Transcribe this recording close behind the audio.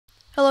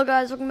Hello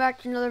guys, welcome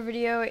back to another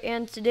video,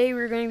 and today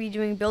we're going to be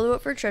doing Build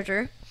It for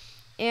Treasure.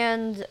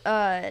 And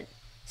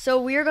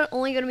so we are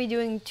only going to be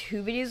doing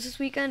 2 videos this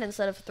weekend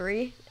instead of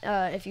 3,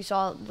 if you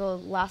saw the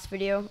last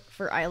video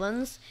for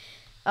islands.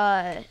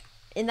 And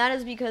that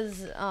is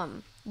because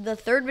the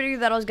third video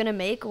that I was going to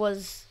make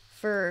was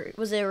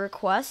a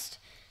request,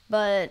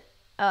 but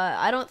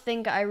I don't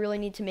think I really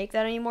need to make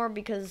that anymore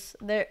because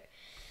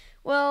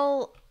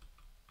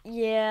it's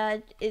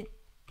a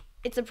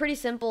pretty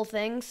simple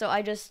thing, so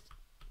I just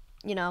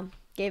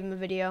gave him a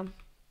video.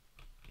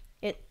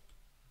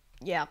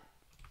 Yeah.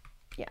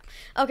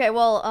 Okay,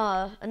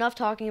 well, enough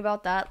talking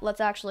about that.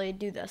 Let's actually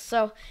do this.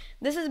 So,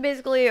 this is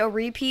basically a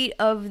repeat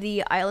of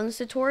the islands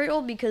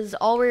tutorial because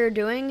all we're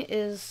doing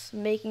is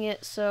making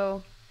it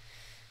so,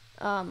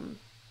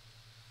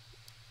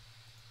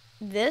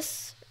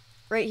 this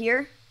right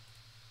here.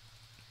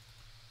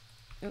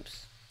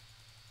 Oops.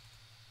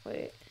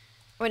 Wait,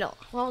 no.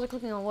 Why was I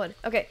clicking on wood?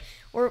 Okay,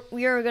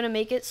 we are going to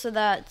make it so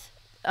that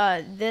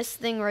this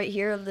thing right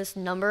here, this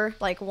number,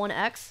 like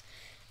 1x,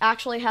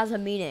 actually has a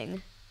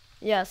meaning.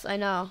 Yes, I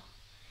know.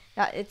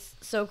 Yeah, it's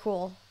so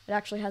cool. It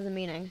actually has a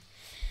meaning.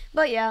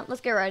 But yeah,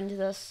 let's get right into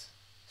this.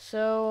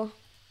 So,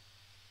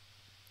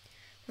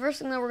 the first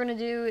thing that we're going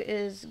to do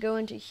is go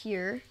into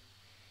here,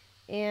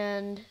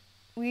 and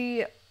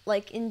just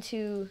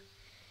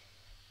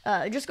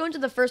go into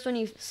the first one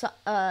you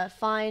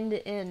find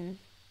in,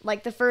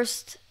 like, the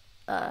first,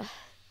 I'm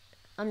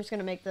just going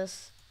to make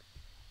this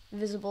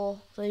visible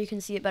so you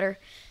can see it better.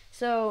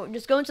 So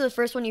just go into the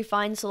first one you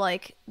find. So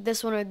like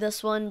this one or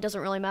this one,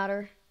 doesn't really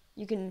matter.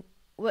 You can,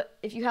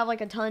 if you have like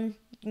a ton,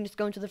 you can just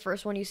go into the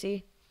first one you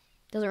see.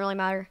 Doesn't really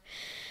matter.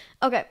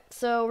 Okay,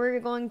 so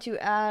we're going to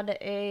add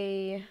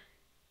a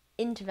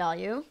int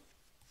value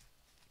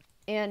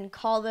and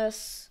call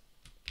this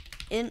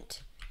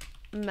int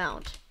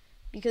amount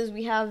because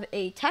we have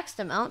a text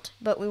amount,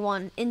 but we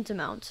want an int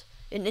amount.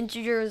 An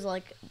integer is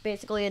like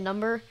basically a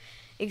number,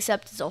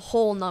 except it's a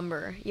whole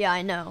number. Yeah,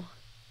 I know.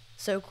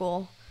 So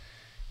cool.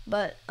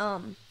 But,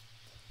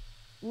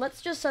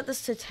 let's just set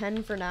this to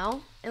 10 for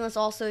now. And let's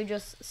also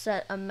just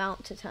set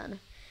amount to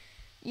 10.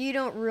 You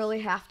don't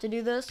really have to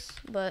do this,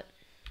 but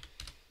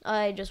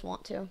I just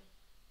want to.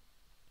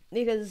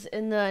 Because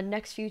in the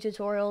next few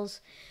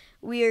tutorials,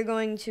 we are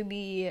going to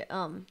be,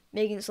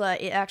 making it so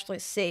that it actually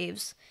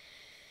saves.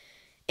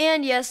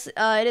 And yes,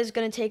 it is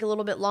going to take a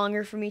little bit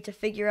longer for me to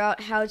figure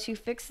out how to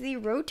fix the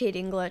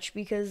rotating glitch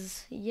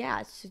because,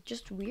 yeah, it's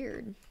just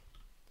weird.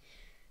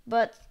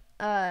 But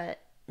now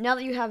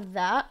that you have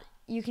that,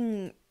 you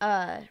can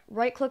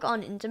right-click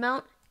on int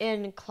amount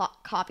and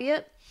copy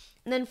it.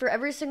 And then for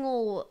every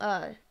single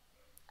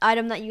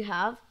item that you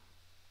have,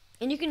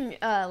 and you can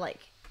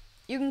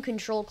you can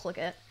control-click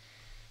it.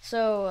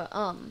 So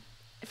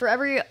for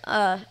every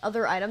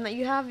other item that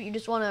you have, you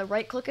just want to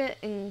right-click it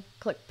and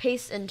click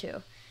paste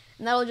into.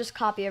 And that'll just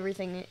copy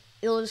everything.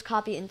 It'll just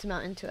copy int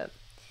amount into it.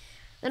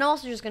 Then I'm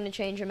also just going to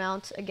change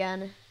amount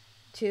again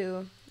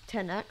to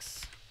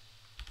 10x.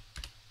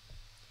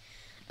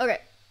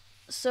 Okay,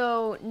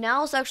 so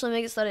now let's actually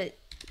make it so that it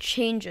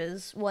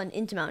changes when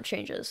int amount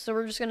changes. So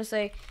we're just going to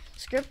say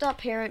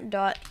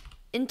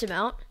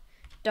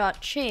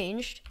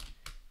script.parent.intamount.changed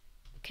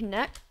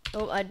connect.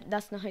 Oh,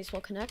 that's not how you spell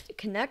connect.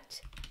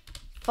 Connect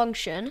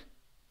function.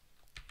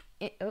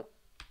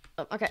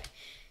 Okay.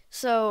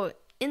 So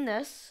in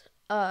this,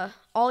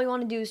 all you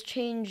want to do is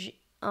change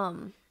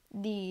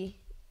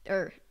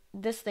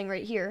this thing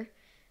right here,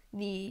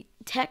 the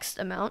text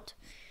amount.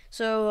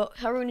 So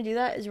how we're going to do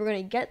that is we're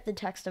going to get the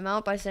text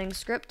amount by saying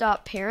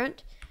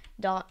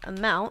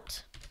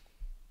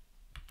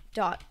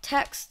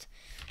script.parent.amount.text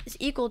is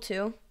equal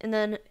to, and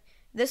then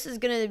this is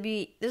going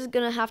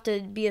to have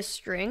to be a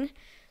string.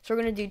 So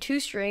we're going to do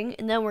toString,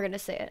 and then we're going to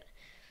say it.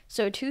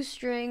 So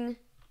toString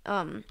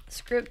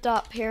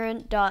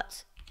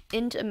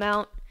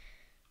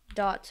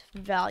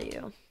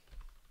script.parent.intamount.value,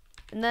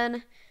 and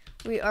then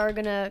we are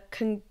going to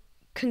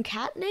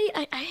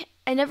concatenate.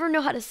 I never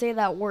know how to say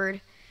that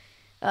word.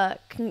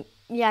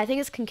 Yeah, I think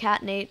it's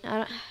concatenate.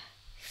 I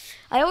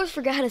always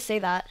forget how to say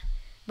that,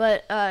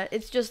 but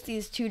it's just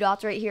these 2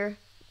 dots right here,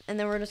 and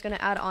then we're just going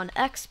to add on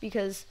x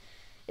because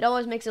it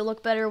always makes it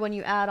look better when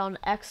you add on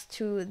x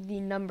to the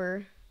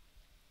number,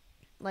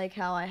 like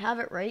how I have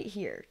it right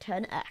here,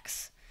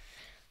 10x.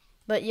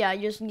 But yeah,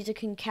 you just need to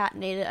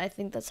concatenate it. I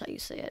think that's how you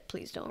say it.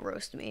 Please don't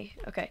roast me.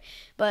 Okay,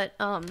 but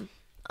I'm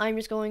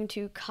just going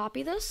to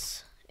copy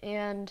this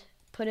and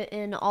put it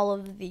in all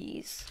of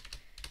these,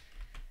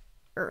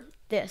 or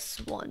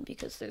this one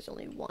because there's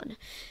only one.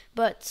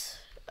 But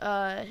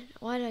why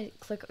did I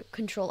click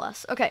Control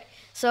S? Okay,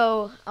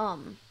 so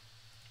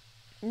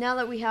now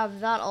that we have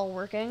that all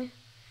working,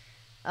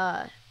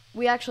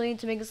 we actually need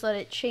to make it so that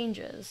it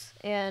changes.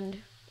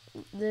 And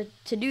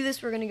to do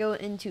this, we're gonna go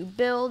into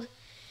build.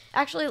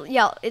 Actually,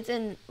 yeah,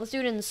 let's do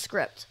it in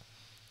script.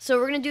 So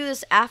we're gonna do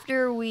this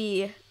after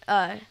we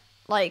after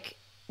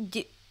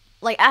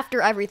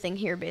everything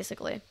here,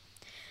 basically.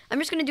 I'm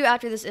just going to do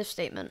after this if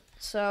statement.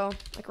 So,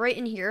 like right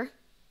in here,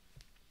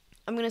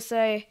 I'm going to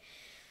say,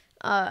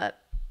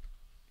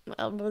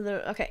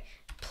 Okay,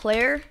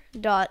 player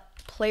dot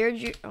player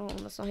G. Oh,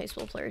 that's not how you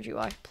spell player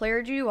GUI.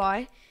 Player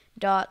GUI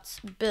dot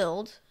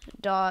build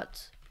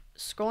dot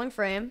scrolling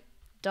frame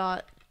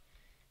dot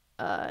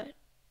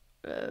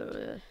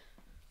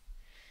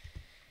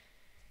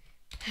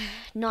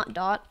not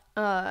dot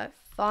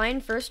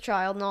find first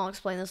child, and I'll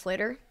explain this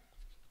later.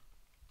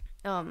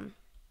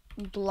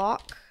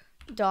 Block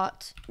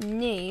dot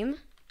name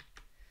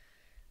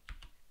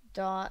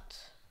dot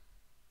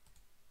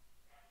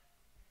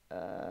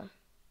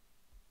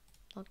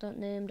block dot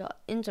name dot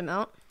int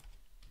amount.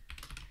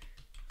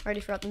 Already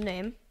forgot the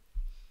name.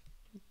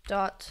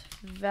 Dot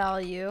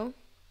value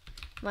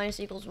minus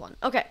equals 1.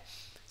 Okay,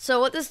 so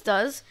what this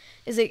does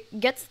is it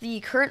gets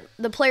the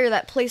player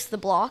that placed the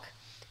block,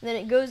 and then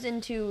it goes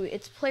into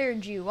its player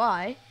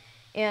GUI,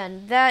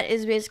 and that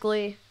is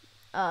basically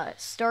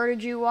starter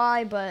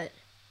GUI, but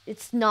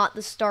it's not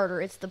the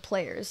starter, it's the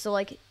players. So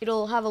like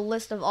it'll have a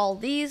list of all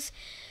these,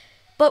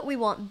 but we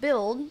want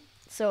build,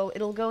 so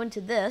it'll go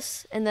into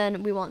this, and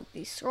then we want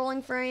the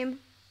scrolling frame,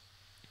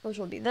 which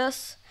will be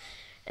this,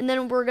 and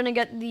then we're gonna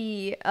get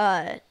the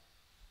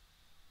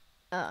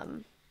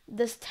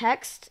this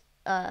text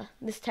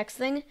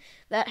thing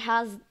that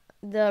has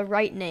the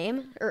right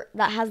name, or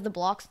that has the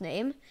block's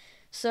name.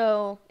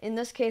 So in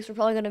this case, we're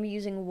probably going to be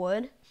using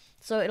wood.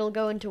 So it'll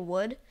go into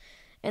wood,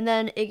 and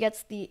then it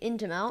gets the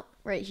int amount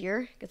right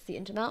here. It gets the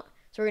int amount.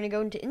 So we're going to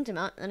go into int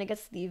amount, and it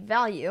gets the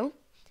value.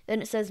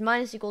 Then it says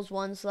minus equals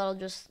 1, so that'll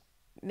just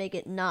make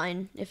it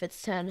 9 if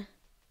it's 10.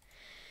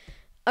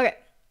 Okay,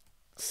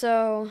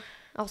 so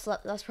also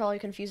that's probably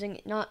confusing.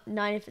 Not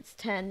 9 if it's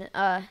 10.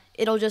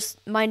 It'll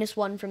just minus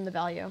 1 from the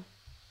value.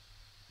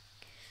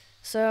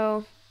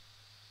 So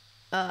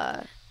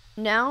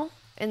now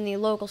in the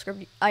local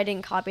script, I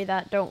didn't copy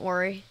that. Don't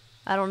worry.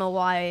 I don't know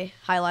why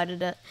I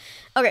highlighted it.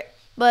 Okay,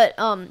 but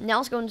now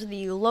let's go into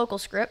the local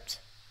script,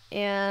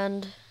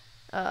 and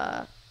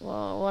well,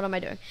 what am I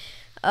doing?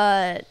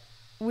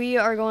 We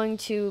are going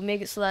to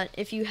make it so that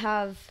if you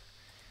have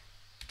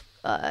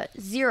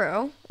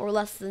 0 or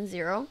less than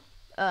 0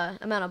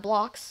 amount of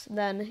blocks,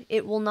 then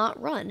it will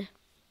not run.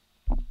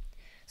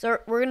 So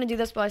we're going to do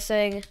this by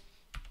saying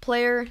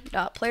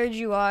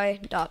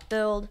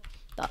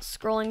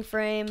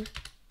player.playerGUI.build.scrollingFrame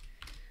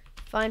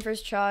find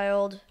first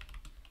child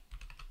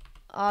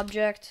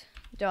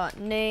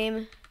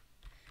object.name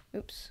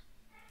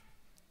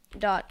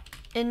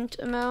 .int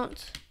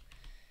amount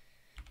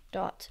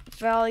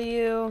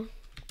 .value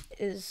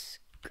is,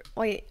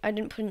 wait, I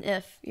didn't put an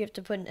if. You have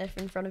to put an if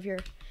in front of here.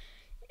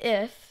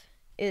 If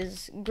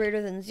is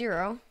greater than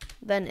 0,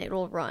 then it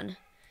will run.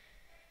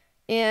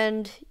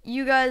 And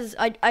you guys,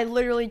 I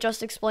literally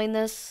just explained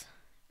this,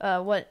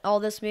 what all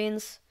this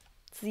means.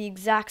 It's the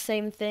exact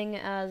same thing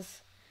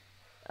as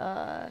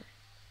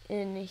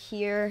in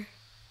here.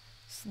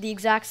 It's the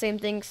exact same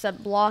thing,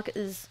 except block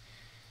is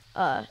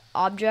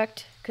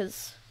object,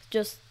 because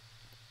just,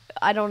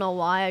 I don't know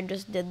why I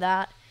just did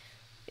that.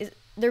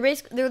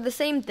 They're the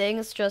same thing,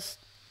 it's just,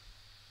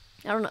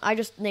 I don't know, I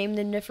just named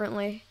them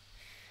differently.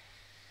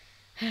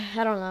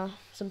 I don't know,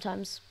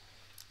 sometimes.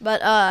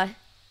 But,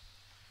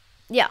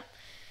 yeah.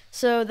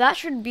 So that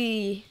should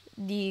be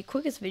the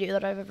quickest video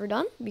that I've ever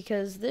done,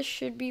 because this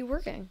should be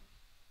working.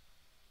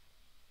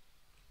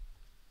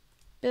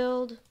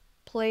 Build,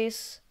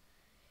 place,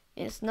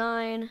 it's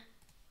 9,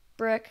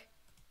 brick,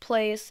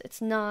 place,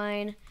 it's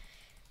 9, it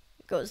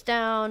goes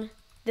down,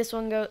 this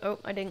one goes, oh,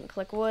 I didn't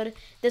click wood,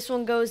 this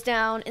one goes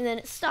down, and then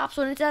it stops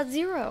when it's at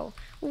 0.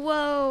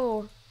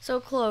 Whoa,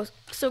 so close,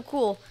 so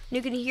cool. And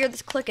you can hear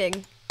this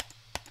clicking,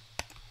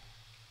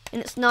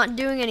 and it's not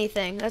doing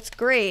anything. That's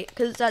great,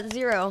 because it's at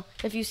 0.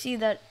 If you see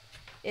that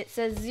it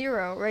says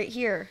 0 right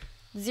here,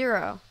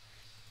 0.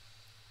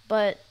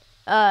 But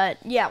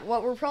yeah,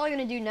 what we're probably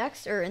going to do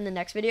next, or in the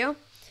next video,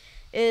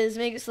 is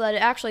make it so that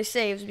it actually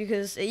saves,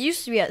 because it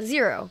used to be at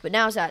 0, but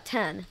now it's at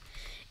 10.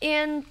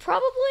 And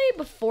probably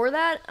before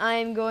that,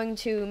 I'm going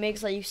to make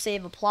so that you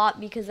save a plot,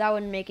 because that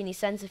wouldn't make any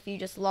sense if you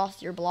just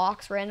lost your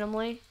blocks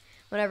randomly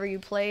whenever you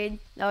played.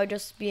 That would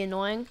just be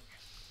annoying.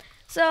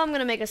 So I'm going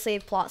to make a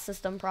save plot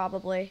system,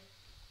 probably.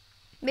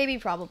 Maybe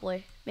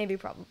probably.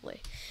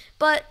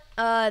 But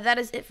that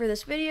is it for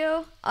this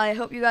video. I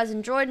hope you guys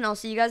enjoyed, and I'll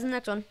see you guys in the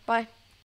next one. Bye.